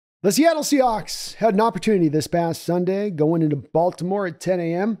The Seattle Seahawks had an opportunity this past Sunday going into Baltimore at 10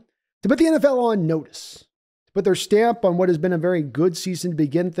 a.m. to put the NFL on notice, to put their stamp on what has been a very good season to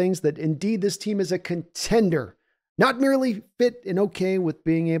begin things, that indeed this team is a contender, not merely fit and okay with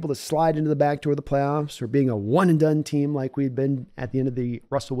being able to slide into the back door of the playoffs or being a one-and-done team like we'd been at the end of the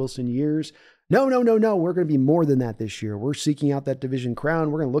Russell Wilson years. No. We're going to be more than that this year. We're seeking out that division crown.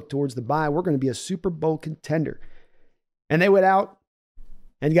 We're going to look towards the bye. We're going to be a Super Bowl contender. And they went out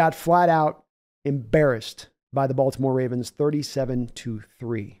and got flat out embarrassed by the Baltimore Ravens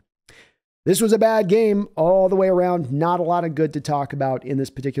 37-3. This was a bad game all the way around. Not a lot of good to talk about in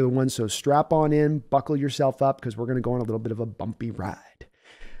this particular one. So strap on in, buckle yourself up, because we're going to go on a little bit of a bumpy ride.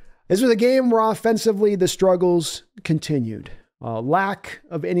 This was a game where offensively the struggles continued. Lack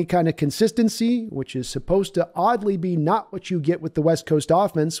of any kind of consistency, which is supposed to oddly be not what you get with the West Coast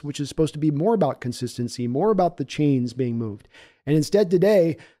offense, which is supposed to be more about consistency, more about the chains being moved. And instead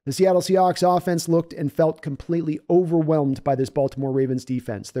today, the Seattle Seahawks offense looked and felt completely overwhelmed by this Baltimore Ravens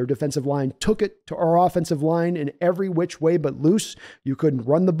defense. Their defensive line took it to our offensive line in every which way but loose. You couldn't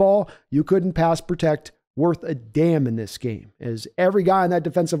run the ball. You couldn't pass protect worth a damn in this game, as every guy on that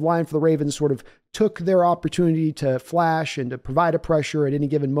defensive line for the Ravens sort of took their opportunity to flash and to provide a pressure at any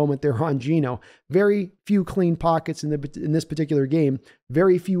given moment there on Geno. Very few clean pockets in this particular game.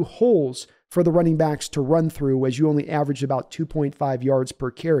 Very few holes for the running backs to run through, as you only averaged about 2.5 yards per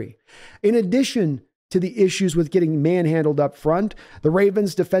carry. In addition to the issues with getting manhandled up front, the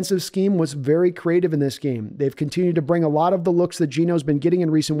Ravens' defensive scheme was very creative in this game. They've continued to bring a lot of the looks that Geno's been getting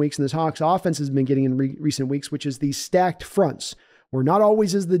in recent weeks and this Hawks offense has been getting in recent weeks, which is these stacked fronts, where not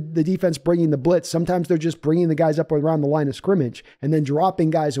always is the defense bringing the blitz. Sometimes they're just bringing the guys up around the line of scrimmage and then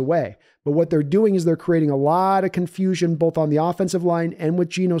dropping guys away. But what they're doing is they're creating a lot of confusion both on the offensive line and with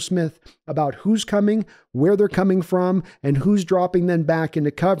Geno Smith about who's coming, where they're coming from, and who's dropping them back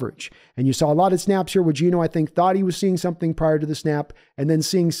into coverage. And you saw a lot of snaps here where Geno, I think, thought he was seeing something prior to the snap and then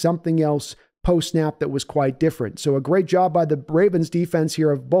seeing something else post-snap that was quite different. So a great job by the Ravens defense here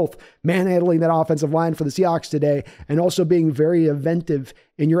of both manhandling that offensive line for the Seahawks today and also being very inventive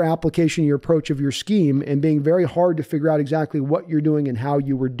in your application, your approach of your scheme, and being very hard to figure out exactly what you're doing and how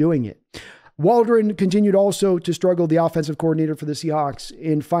you were doing it. Waldron continued also to struggle, the offensive coordinator for the Seahawks,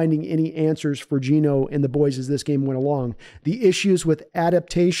 in finding any answers for Geno and the boys as this game went along. The issues with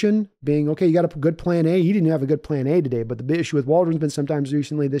adaptation being, okay, you got a good plan A. He didn't have a good plan A today, but the issue with Waldron's been sometimes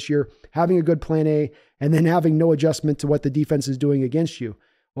recently this year, having a good plan A and then having no adjustment to what the defense is doing against you.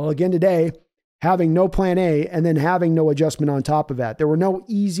 Well, again today, having no plan A and then having no adjustment on top of that. There were no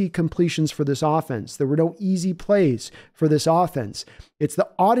easy completions for this offense. There were no easy plays for this offense. It's the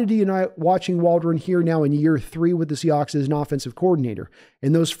oddity in watching Waldron here now in year 3 with the Seahawks as an offensive coordinator.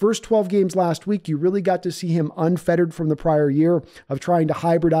 In those first 12 games last week, you really got to see him unfettered from the prior year of trying to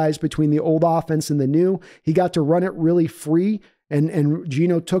hybridize between the old offense and the new. He got to run it really free. And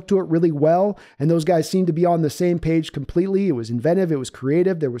Geno took to it really well, and those guys seemed to be on the same page completely. It was inventive, it was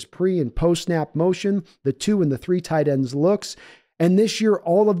creative, there was pre and post-snap motion, the 2 and the 3 tight ends looks, and this year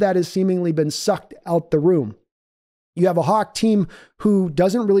all of that has seemingly been sucked out the room. You have a Hawk team who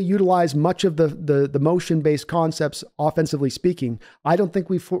doesn't really utilize much of the motion-based concepts, offensively speaking. I don't think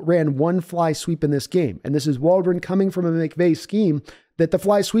we ran one fly sweep in this game, and this is Waldron coming from a McVay scheme that the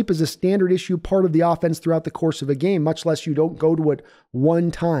fly sweep is a standard issue part of the offense throughout the course of a game, much less you don't go to it one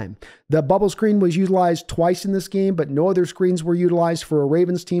time. The bubble screen was utilized twice in this game, but no other screens were utilized for a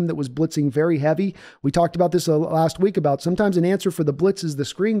Ravens team that was blitzing very heavy. We talked about this last week about sometimes an answer for the blitz is the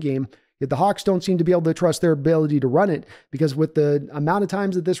screen game. Yet the Hawks don't seem to be able to trust their ability to run it, because with the amount of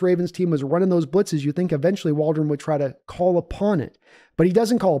times that this Ravens team was running those blitzes, you think eventually Waldron would try to call upon it. But he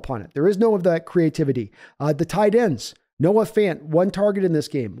doesn't call upon it. There is no of that creativity. The tight ends, Noah Fant, 1 target in this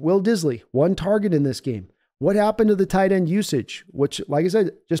game. Will Disley, 1 target in this game. What happened to the tight end usage, which, like I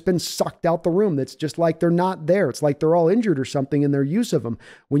said, just been sucked out the room? That's just like they're not there. It's like they're all injured or something in their use of them.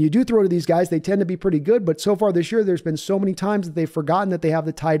 When you do throw to these guys, they tend to be pretty good, but so far this year, there's been so many times that they've forgotten that they have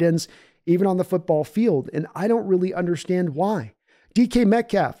the tight ends even on the football field, and I don't really understand why. DK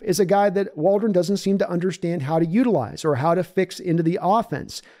Metcalf is a guy that Waldron doesn't seem to understand how to utilize or how to fix into the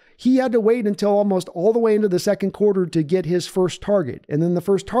offense. He had to wait until almost all the way into the second quarter to get his first target, and then the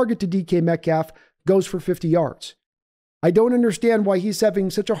first target to DK Metcalf goes for 50 yards. I don't understand why he's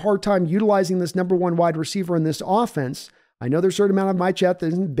having such a hard time utilizing this number 1 wide receiver in this offense. I know there's a certain amount of my chat that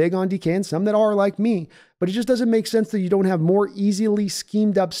isn't big on DK and some that are like me, but it just doesn't make sense that you don't have more easily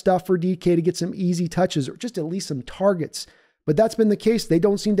schemed up stuff for DK to get some easy touches or just at least some targets. but that's been the case. They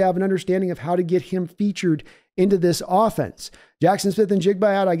don't seem to have an understanding of how to get him featured into this offense. Jackson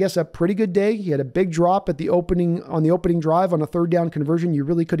Smith-Njigba had, I guess, a pretty good day. He had a big drop on the opening drive on a third down conversion you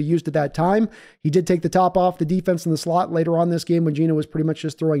really could have used at that time. He did take the top off the defense in the slot later on this game when Geno was pretty much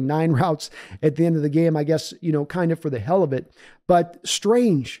just throwing 9 routes at the end of the game, I guess, kind of for the hell of it. But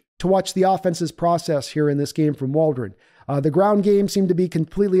strange to watch the offense's process here in this game from Waldron. The ground game seemed to be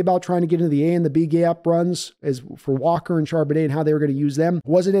completely about trying to get into the A and the B gap runs as for Walker and Charbonnet and how they were going to use them.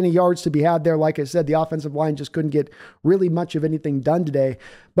 Wasn't any yards to be had there. Like I said, the offensive line just couldn't get really much of anything done today.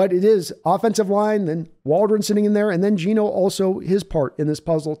 But it is offensive line, then Waldron sitting in there, and then Geno also his part in this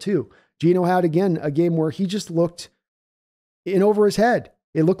puzzle too. Geno had, again, a game where he just looked in over his head.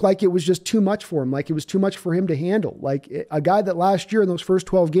 It looked like it was just too much for him, like it was too much for him to handle. Like a guy that last year in those first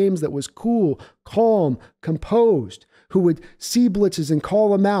 12 games that was cool, calm, composed, who would see blitzes and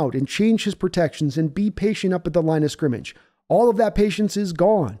call them out and change his protections and be patient up at the line of scrimmage. All of that patience is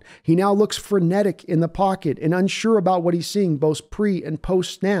gone. He now looks frenetic in the pocket and unsure about what he's seeing, both pre and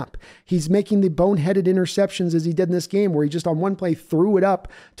post snap. He's making the boneheaded interceptions as he did in this game, where he just on one play threw it up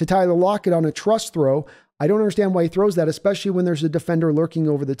to Tyler Lockett on a trust throw. I don't understand why he throws that, especially when there's a defender lurking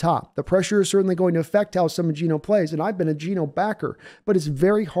over the top. The pressure is certainly going to affect how some of Geno plays, and I've been a Geno backer, but it's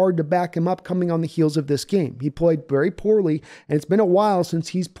very hard to back him up coming on the heels of this game. He played very poorly, and it's been a while since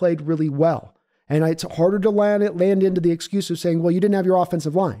he's played really well. And it's harder to land into the excuse of saying, well, you didn't have your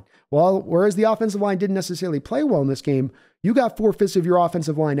offensive line. Well, whereas the offensive line didn't necessarily play well in this game, you got 4/5 of your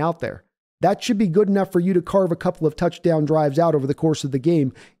offensive line out there. That should be good enough for you to carve a couple of touchdown drives out over the course of the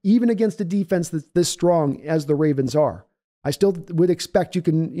game, even against a defense that's this strong as the Ravens are. I still would expect you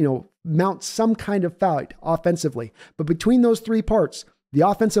can, mount some kind of fight offensively. But between those 3 parts, the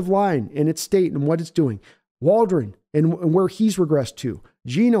offensive line and its state and what it's doing, Waldron and where he's regressed to,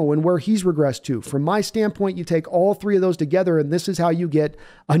 Geno and where he's regressed to, from my standpoint, you take all 3 of those together, and this is how you get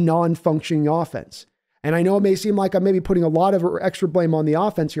a non-functioning offense. And I know it may seem like I'm maybe putting a lot of extra blame on the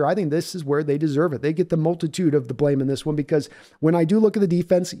offense here. I think this is where they deserve it. They get the multitude of the blame in this one, because when I do look at the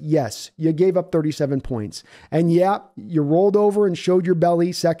defense, yes, you gave up 37 points. And yeah, you rolled over and showed your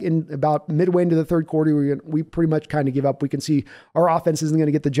belly about midway into the third quarter. We pretty much kind of give up. We can see our offense isn't going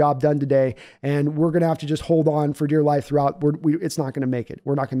to get the job done today, and we're going to have to just hold on for dear life throughout. It's not going to make it.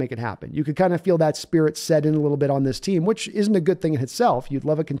 We're not going to make it happen. You could kind of feel that spirit set in a little bit on this team, which isn't a good thing in itself. You'd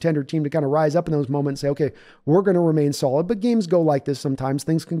love a contender team to kind of rise up in those moments and say, okay, we're going to remain solid, but games go like this sometimes.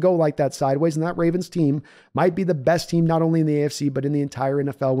 Things can go like that sideways, and that Ravens team might be the best team not only in the AFC, but in the entire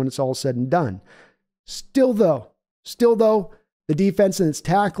NFL when it's all said and done. Still though, the defense and its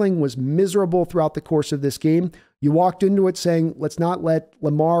tackling was miserable throughout the course of this game. You walked into it saying, let's not let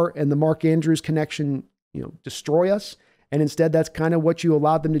Lamar and the Mark Andrews connection, destroy us. And instead, that's kind of what you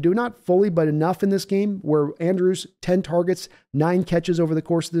allowed them to do. Not fully, but enough in this game where Andrews, 10 targets, 9 catches over the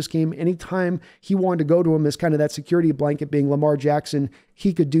course of this game. Anytime he wanted to go to him as kind of that security blanket being Lamar Jackson,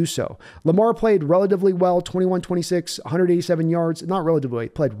 he could do so. Lamar played relatively well, 21-26, 187 yards. Not relatively, he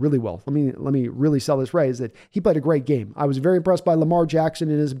played really well. Let me really sell this right, is that he played a great game. I was very impressed by Lamar Jackson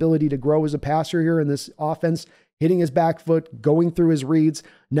and his ability to grow as a passer here in this offense, hitting his back foot, going through his reads,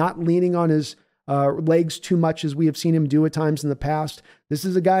 not leaning on his legs too much as we have seen him do at times in the past. This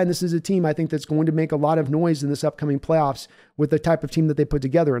is a guy and this is a team I think that's going to make a lot of noise in this upcoming playoffs with the type of team that they put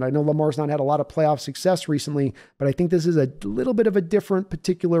together. And I know Lamar's not had a lot of playoff success recently, but I think this is a little bit of a different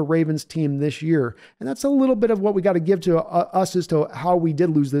particular Ravens team this year. And that's a little bit of what we got to give to us as to how we did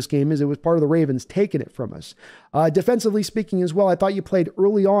lose this game, is it was part of the Ravens taking it from us. Defensively speaking as well, I thought you played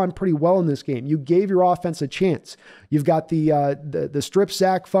early on pretty well in this game. You gave your offense a chance. You've got the strip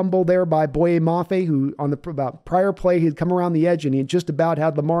sack fumble there by Boye Mafe, who on the prior play, he'd come around the edge and he just about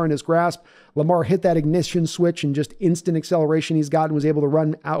had Lamar in his grasp. Lamar hit that ignition switch and just instant acceleration he's got and was able to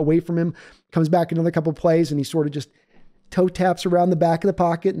run away from him. Comes back another couple plays and he sort of just toe taps around the back of the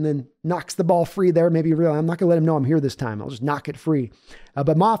pocket and then knocks the ball free there. Maybe really, I'm not going to let him know I'm here this time. I'll just knock it free.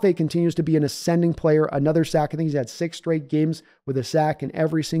 But Mafe continues to be an ascending player. Another sack. I think he's had 6 straight games with a sack in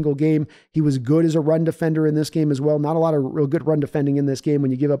every single game. He was good as a run defender in this game as well. Not a lot of real good run defending in this game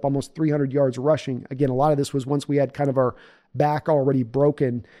when you give up almost 300 yards rushing. Again, a lot of this was once we had kind of our back already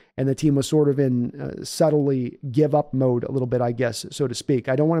broken and the team was sort of in subtly give up mode a little bit, I guess, so to speak.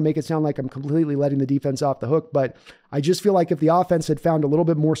 I don't want to make it sound like I'm completely letting the defense off the hook, but I just feel like if the offense had found a little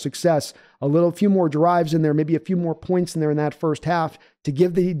bit more success a few more drives in there, maybe a few more points in there in that first half to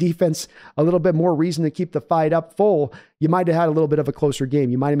give the defense a little bit more reason to keep the fight up full, you might have had a little bit of a closer game.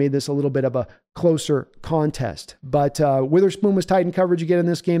 You might have made this a little bit of a closer contest. But Witherspoon was tight in coverage again in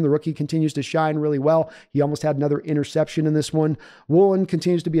this game. The rookie continues to shine really well. He almost had another interception in this one. Woolen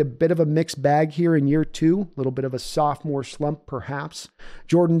continues to be a bit of a mixed bag here in year 2, a little bit of a sophomore slump perhaps.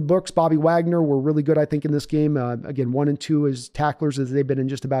 Jordan Brooks, Bobby Wagner were really good, I think, in this game. Again, 1 and 2 as tacklers, as they've been in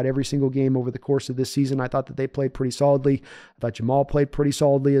just about every single game over the course of this season. I thought that they played pretty solidly. I thought Jamal played pretty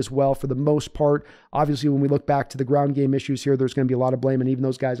solidly as well for the most part. Obviously, when we look back to the ground game issues here, there's going to be a lot of blame, and even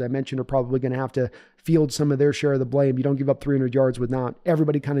those guys I mentioned are probably going to have to field some of their share of the blame. You don't give up 300 yards with not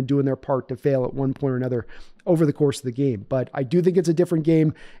everybody kind of doing their part to fail at one point or another over the course of the game. But I do think it's a different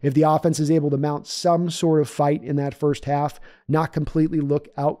game if the offense is able to mount some sort of fight in that first half, not completely look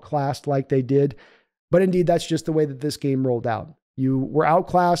outclassed like they did. But indeed, that's just the way that this game rolled out. You were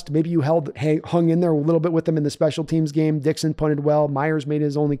outclassed. Maybe you hung in there a little bit with them in the special teams game. Dixon punted well. Myers made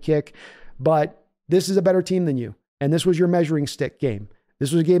his only kick. But this is a better team than you. And this was your measuring stick game.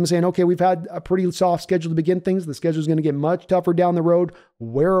 This was a game of saying, okay, we've had a pretty soft schedule to begin things. The schedule is going to get much tougher down the road.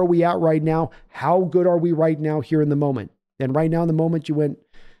 Where are we at right now? How good are we right now here in the moment? And right now in the moment you went,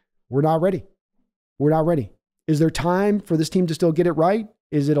 we're not ready. We're not ready. Is there time for this team to still get it right?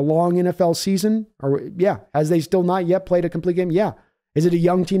 Is it a long NFL season? Or yeah, has they still not yet played a complete game? Yeah. Is it a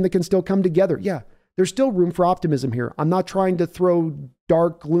young team that can still come together? Yeah. There's still room for optimism here. I'm not trying to throw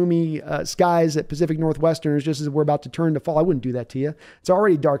dark, gloomy skies at Pacific Northwesterners just as we're about to turn to fall. I wouldn't do that to you. It's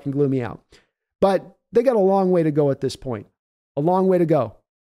already dark and gloomy out. But they got a long way to go at this point. A long way to go.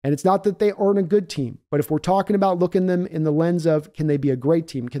 And it's not that they aren't a good team, but if we're talking about looking them in the lens of, can they be a great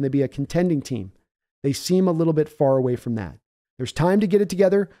team? Can they be a contending team? They seem a little bit far away from that. There's time to get it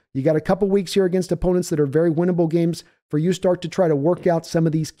together. You got a couple weeks here against opponents that are very winnable games for you start to try to work out some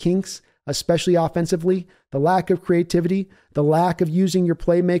of these kinks, especially offensively, the lack of creativity, the lack of using your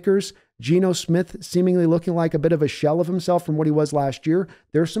playmakers, Geno Smith seemingly looking like a bit of a shell of himself from what he was last year.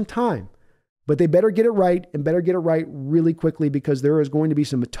 There's some time, but they better get it right and better get it right really quickly because there is going to be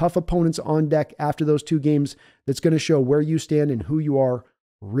some tough opponents on deck after those 2 games that's going to show where you stand and who you are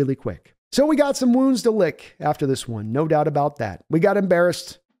really quick. So we got some wounds to lick after this one. No doubt about that. We got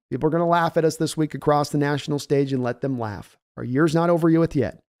embarrassed. People are going to laugh at us this week across the national stage and let them laugh. Our year's not over with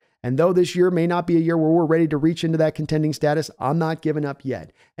yet. And though this year may not be a year where we're ready to reach into that contending status, I'm not giving up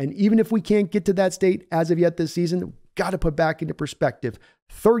yet. And even if we can't get to that state as of yet this season, got to put back into perspective.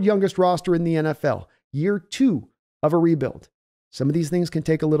 3rd youngest roster in the NFL, year 2 of a rebuild. Some of these things can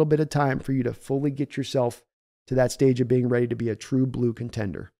take a little bit of time for you to fully get yourself to that stage of being ready to be a true blue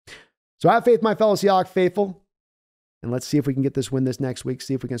contender. So have faith, my fellow Seahawks faithful. And let's see if we can get this win this next week.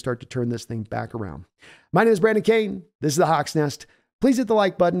 See if we can start to turn this thing back around. My name is Brandon Kane. This is the Hawks Nest. Please hit the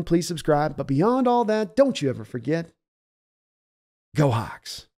like button. Please subscribe. But beyond all that, don't you ever forget, go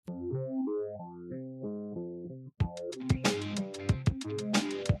Hawks.